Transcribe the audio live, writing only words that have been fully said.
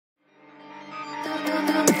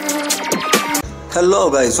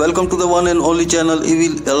Hello guys, welcome to the one and only channel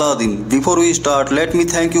Evil Aladdin. Before we start, let me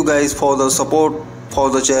thank you guys for the support for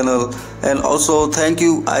the channel and also thank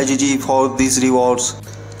you IGG for these rewards.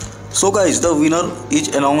 So guys, the winner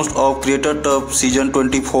is announced of Creator Tub Season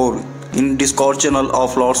 24 in Discord channel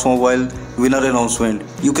of Lords Mobile winner announcement.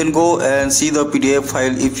 You can go and see the PDF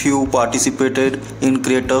file if you participated in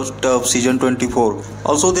Creator Tub Season 24.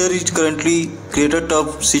 Also there is currently Creator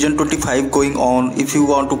Tub Season 25 going on. If you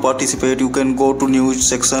want to participate, you can go to news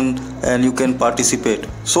section and you can participate.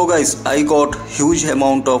 So guys, I got huge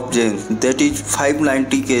amount of gems, that is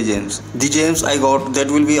 590k gems. The gems I got that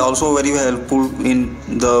will be also very helpful in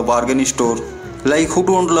the bargain store. Like who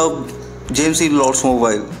don't love gems in Lords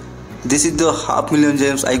Mobile? This is the 500,000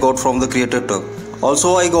 gems I got from the Creator Tub.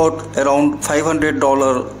 Also I got around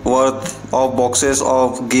 $500 worth of boxes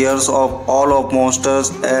of gears of all of monsters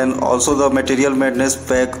and also the material madness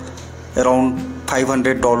pack around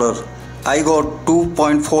 $500. I got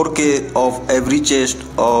 2.4k of every chest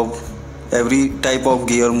of every type of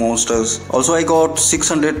gear monsters. Also I got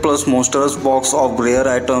 600 plus monsters box of rare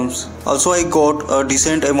items. Also I got a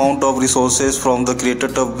decent amount of resources from the Creator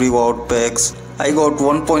Tub reward packs. I got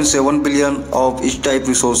 1.7 billion of each type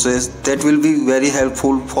resources that will be very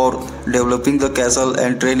helpful for developing the castle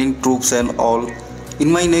and training troops and all. In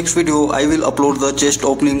my next video I will upload the chest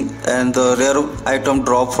opening and the rare item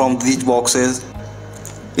drop from these boxes.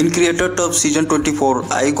 In Creator Tub Season 24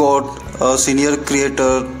 I got a senior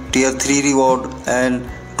creator tier 3 reward and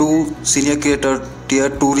 2 senior creator tier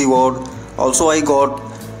 2 reward. Also I got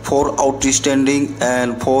 4 outstanding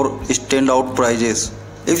and 4 standout prizes.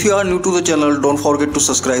 If you are new to the channel, don't forget to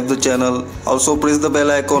subscribe the channel. Also press the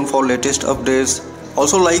bell icon for latest updates.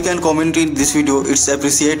 Also like and comment in this video, it's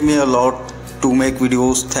appreciate me a lot to make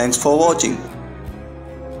videos. Thanks for watching.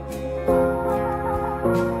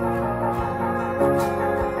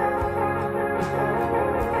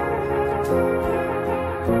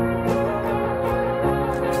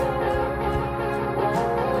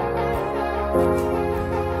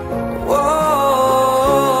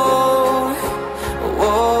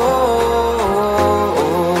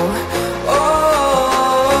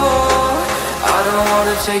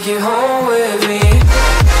 Take you home with